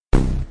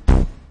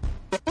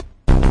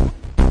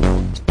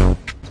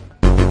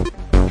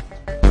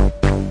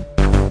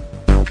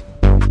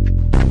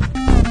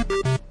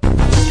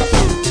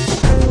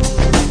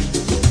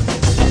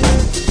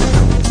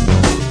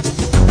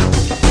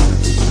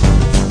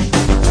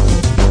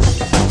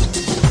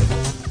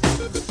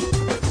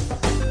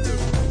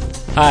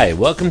Hi,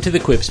 welcome to the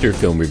Quipster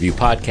Film Review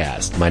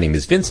Podcast. My name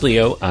is Vince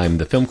Leo. I'm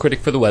the film critic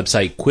for the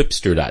website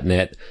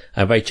Quipster.net.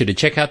 I invite you to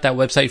check out that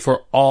website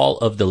for all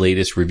of the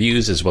latest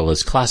reviews as well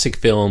as classic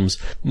films,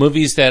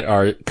 movies that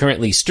are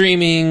currently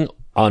streaming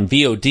on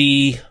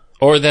VOD,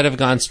 or that have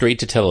gone straight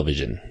to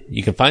television.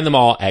 You can find them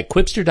all at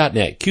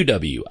Quipster.net,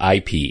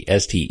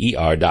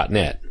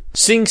 QWIPSTER.net.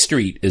 Sing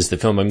Street is the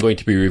film I'm going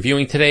to be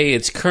reviewing today.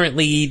 It's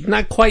currently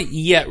not quite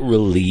yet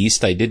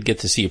released. I did get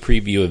to see a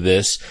preview of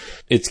this.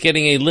 It's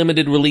getting a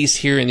limited release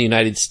here in the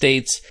United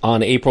States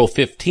on April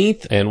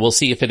 15th, and we'll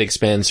see if it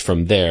expands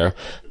from there.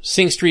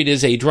 Sing Street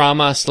is a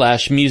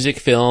drama/music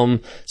film.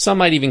 Some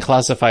might even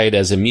classify it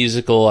as a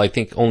musical. I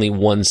think only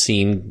one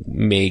scene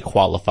may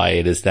qualify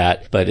it as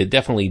that, but it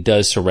definitely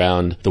does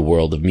surround the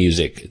world of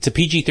music. It's a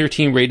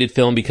PG-13 rated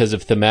film because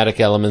of thematic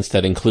elements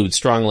that include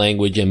strong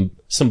language and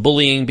some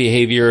bullying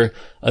behavior,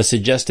 a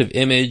suggestive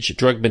image,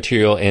 drug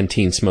material, and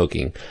teen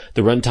smoking.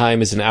 The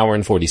runtime is an hour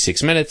and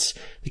 46 minutes.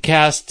 The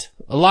cast,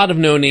 a lot of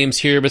no names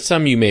here, but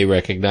some you may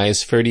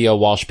recognize. Ferdia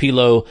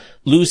Walsh-Pilo,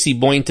 Lucy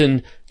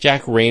Boynton,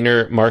 Jack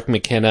Rayner, Mark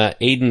McKenna,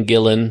 Aidan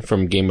Gillen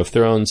from Game of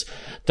Thrones,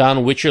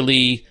 Don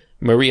Wycherley,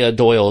 Maria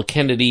Doyle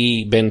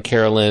Kennedy, Ben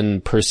Carolyn,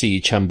 Percy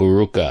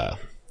Chamburuka.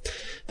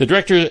 The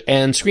director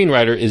and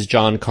screenwriter is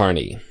John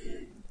Carney.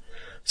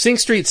 Sing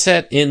Street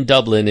set in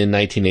Dublin in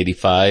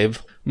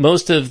 1985.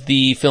 Most of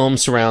the film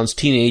surrounds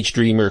teenage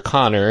dreamer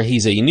Connor.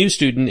 He's a new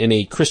student in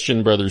a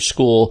Christian Brothers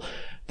school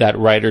that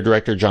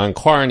writer-director John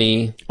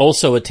Carney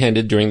also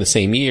attended during the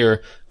same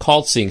year,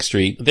 called Sing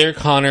Street. There,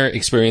 Connor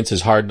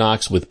experiences hard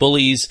knocks with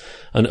bullies,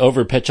 an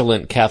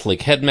over-petulant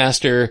Catholic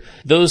headmaster.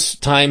 Those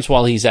times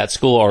while he's at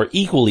school are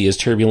equally as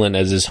turbulent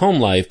as his home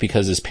life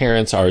because his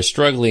parents are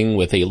struggling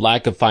with a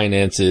lack of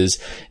finances,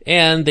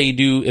 and they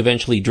do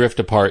eventually drift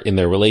apart in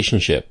their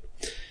relationship.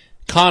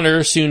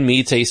 Connor soon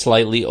meets a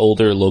slightly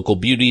older local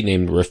beauty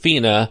named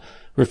Rafina.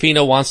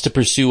 Rafina wants to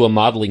pursue a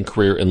modeling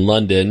career in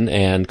London,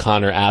 and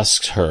Connor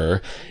asks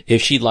her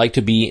if she'd like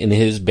to be in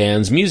his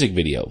band's music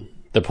video.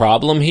 The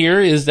problem here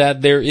is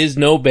that there is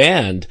no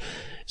band.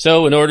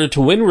 So in order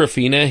to win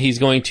Rafina, he's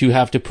going to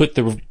have to put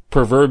the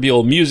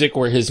proverbial music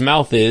where his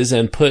mouth is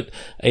and put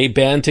a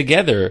band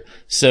together.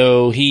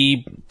 So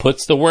he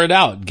puts the word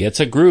out, gets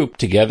a group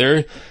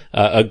together,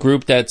 a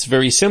group that's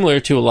very similar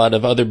to a lot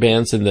of other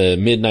bands in the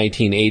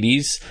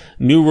mid-1980s.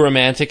 New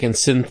romantic and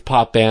synth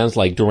pop bands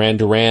like Duran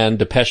Duran,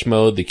 Depeche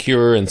Mode, The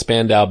Cure, and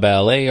Spandau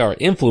Ballet are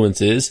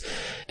influences.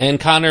 And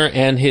Connor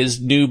and his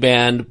new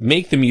band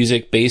make the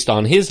music based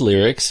on his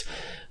lyrics,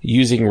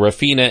 using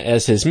Rafina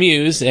as his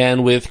muse,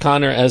 and with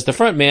Connor as the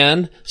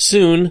frontman,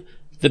 soon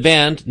the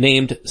band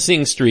named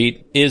Sing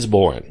Street is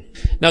born.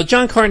 Now,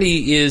 John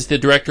Carney is the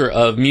director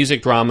of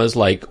music dramas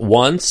like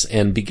Once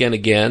and Begin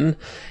Again,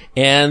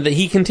 and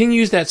he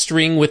continues that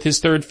string with his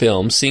third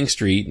film, Sing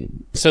Street.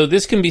 So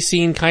this can be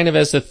seen kind of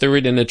as the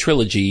third in a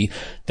trilogy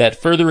that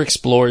further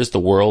explores the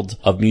world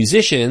of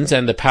musicians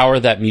and the power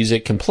that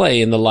music can play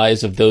in the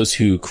lives of those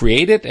who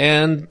create it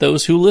and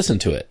those who listen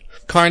to it.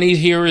 Carney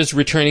here is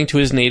returning to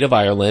his native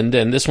Ireland,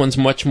 and this one's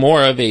much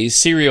more of a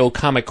serial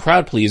comic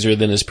crowd pleaser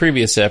than his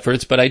previous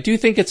efforts, but I do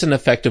think it's an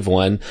effective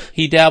one.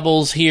 He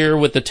dabbles here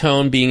with the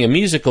tone being a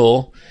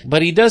musical,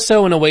 but he does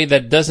so in a way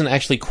that doesn't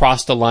actually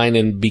cross the line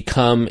and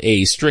become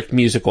a strict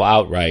musical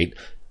outright.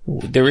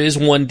 There is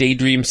one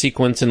daydream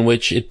sequence in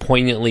which it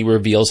poignantly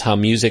reveals how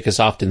music is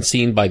often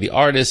seen by the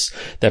artists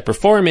that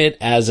perform it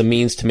as a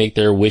means to make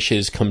their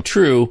wishes come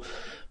true,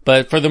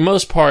 but for the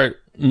most part,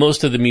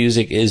 most of the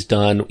music is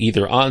done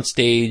either on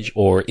stage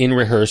or in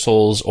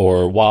rehearsals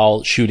or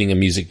while shooting a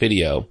music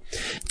video.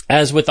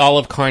 As with all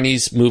of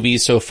Carney's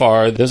movies so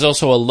far, there's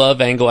also a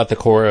love angle at the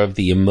core of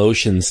the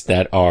emotions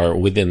that are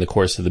within the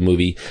course of the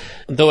movie.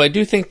 Though I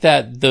do think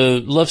that the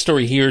love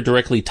story here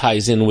directly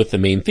ties in with the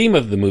main theme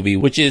of the movie,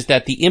 which is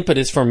that the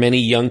impetus for many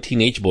young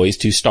teenage boys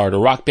to start a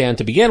rock band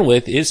to begin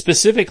with is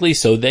specifically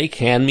so they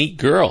can meet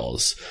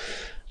girls.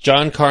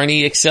 John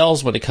Carney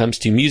excels when it comes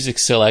to music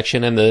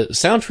selection, and the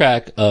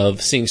soundtrack of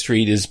Sing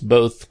Street is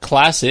both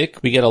classic.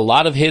 We get a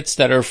lot of hits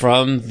that are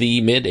from the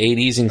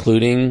mid-80s,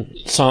 including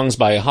songs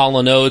by Hall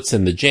 & Oates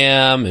and The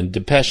Jam and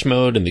Depeche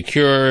Mode and The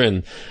Cure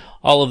and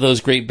all of those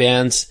great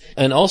bands.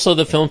 And also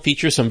the film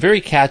features some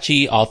very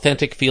catchy,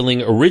 authentic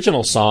feeling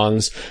original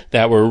songs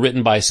that were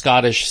written by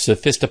Scottish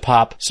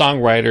sophistopop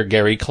songwriter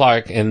Gary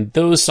Clark, and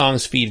those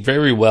songs feed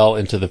very well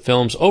into the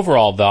film's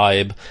overall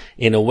vibe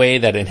in a way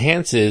that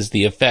enhances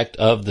the effect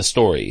of the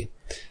story.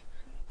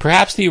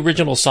 Perhaps the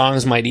original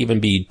songs might even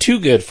be too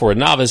good for a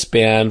novice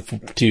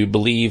band to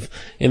believe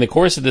in the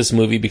course of this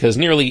movie, because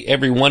nearly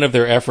every one of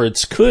their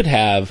efforts could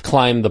have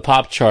climbed the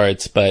pop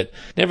charts, but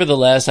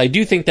nevertheless, I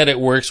do think that it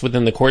works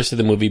within the course of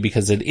the movie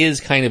because it is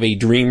kind of a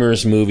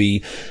dreamer's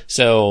movie,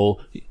 so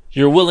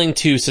you're willing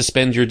to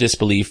suspend your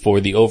disbelief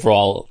for the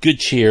overall good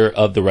cheer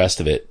of the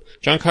rest of it.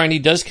 John Carney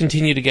does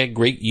continue to get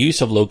great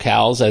use of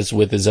locales, as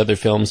with his other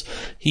films.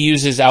 He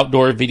uses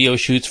outdoor video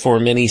shoots for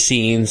many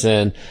scenes,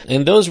 and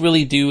those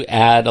really do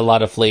add a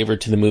lot of flavor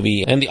to the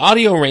movie. And the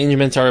audio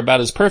arrangements are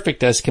about as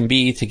perfect as can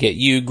be to get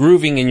you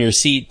grooving in your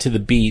seat to the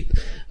beat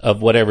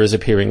of whatever is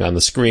appearing on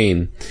the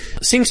screen.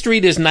 Sing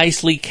Street is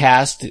nicely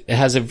cast. It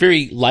has a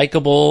very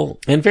likable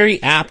and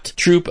very apt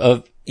troupe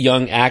of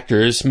young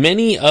actors.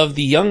 Many of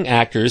the young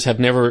actors have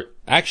never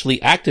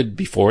actually acted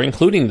before,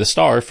 including the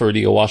star,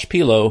 Ferdy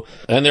Owash-Pilo.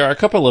 And there are a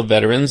couple of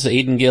veterans,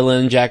 Aidan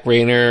Gillen, Jack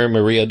Rayner,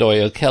 Maria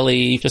Doyle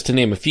Kelly, just to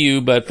name a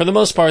few. But for the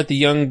most part, the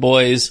young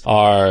boys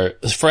are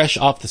fresh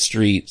off the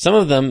street. Some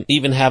of them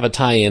even have a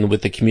tie-in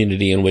with the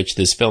community in which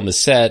this film is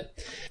set.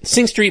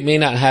 Sing Street may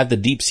not have the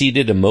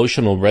deep-seated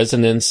emotional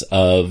resonance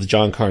of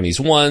John Carney's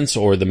Once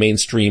or the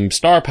mainstream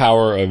star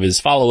power of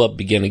his follow-up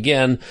Begin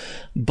Again,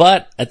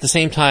 but at the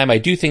same time, I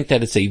do think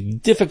that it's a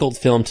difficult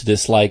film to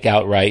dislike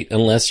outright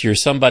unless you're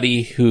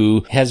somebody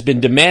who has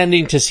been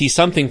demanding to see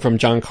something from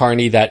John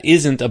Carney that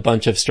isn't a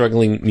bunch of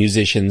struggling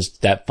musicians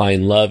that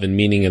find love and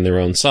meaning in their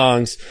own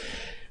songs.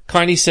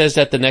 Carney says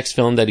that the next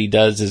film that he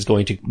does is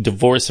going to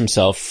divorce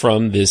himself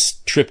from this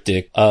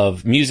triptych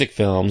of music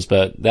films,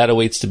 but that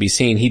awaits to be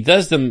seen. He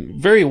does them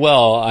very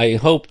well. I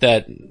hope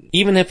that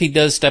even if he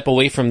does step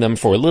away from them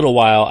for a little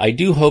while, I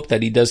do hope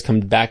that he does come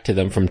back to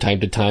them from time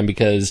to time,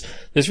 because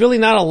there's really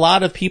not a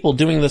lot of people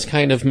doing this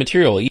kind of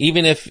material.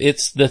 Even if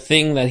it's the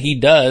thing that he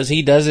does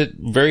it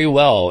very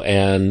well,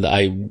 and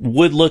I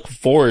would look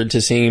forward to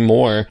seeing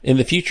more in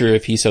the future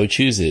if he so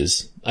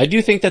chooses. I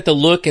do think that the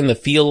look and the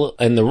feel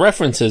and the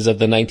references of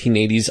the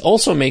 1980s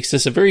also makes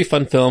this a very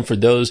fun film for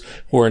those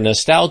who are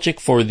nostalgic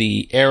for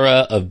the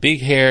era of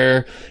big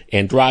hair,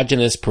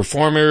 androgynous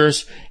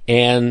performers,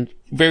 and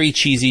very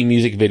cheesy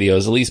music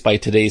videos, at least by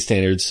today's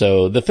standards.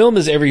 So the film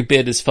is every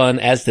bit as fun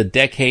as the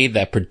decade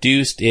that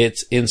produced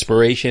its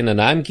inspiration, and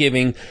I'm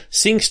giving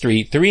Sing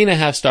Street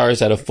 3.5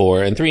 stars out of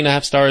 4, and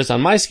 3.5 stars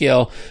on my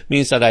scale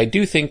means that I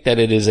do think that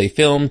it is a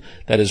film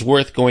that is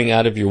worth going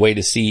out of your way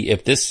to see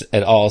if this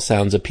at all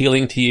sounds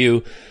appealing to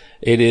you.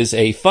 It is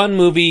a fun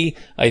movie.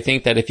 I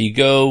think that if you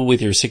go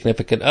with your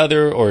significant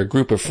other or a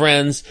group of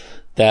friends,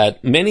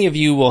 that many of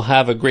you will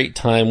have a great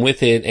time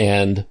with it,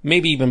 and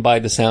maybe even buy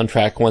the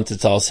soundtrack once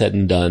it's all said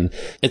and done.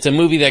 It's a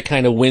movie that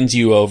kind of wins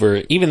you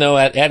over, even though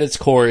at its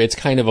core, it's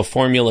kind of a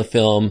formula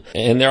film,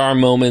 and there are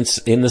moments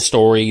in the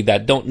story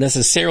that don't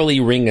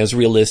necessarily ring as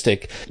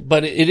realistic,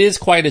 but it is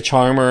quite a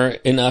charmer,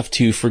 enough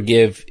to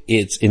forgive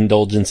its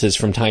indulgences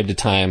from time to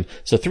time.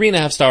 So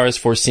 3.5 stars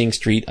for Sing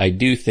Street. I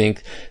do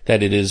think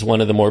that it is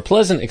one of the more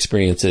pleasant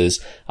experiences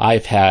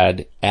I've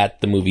had at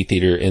the movie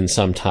theater in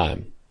some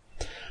time.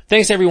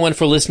 Thanks everyone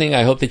for listening.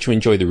 I hope that you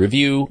enjoyed the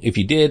review. If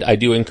you did, I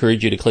do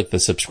encourage you to click the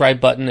subscribe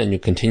button, and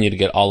you'll continue to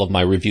get all of my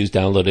reviews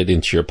downloaded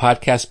into your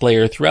podcast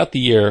player throughout the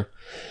year.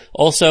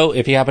 Also,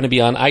 if you happen to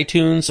be on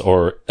iTunes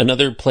or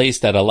another place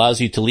that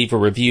allows you to leave a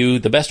review,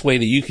 the best way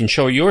that you can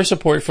show your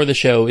support for the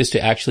show is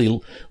to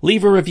actually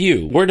leave a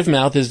review. Word of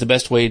mouth is the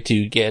best way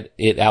to get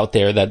it out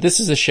there that this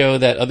is a show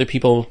that other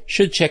people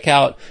should check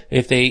out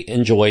if they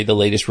enjoy the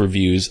latest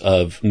reviews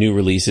of new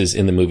releases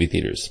in the movie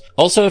theaters.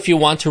 Also, if you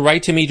want to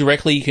write to me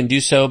directly, you can do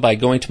so by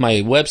going to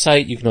my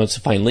website. You can also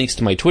find links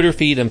to my Twitter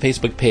feed and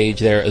Facebook page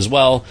there as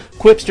well.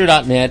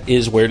 Qwipster.net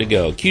is where to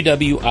go.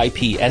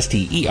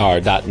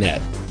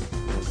 QWIPSTER.net.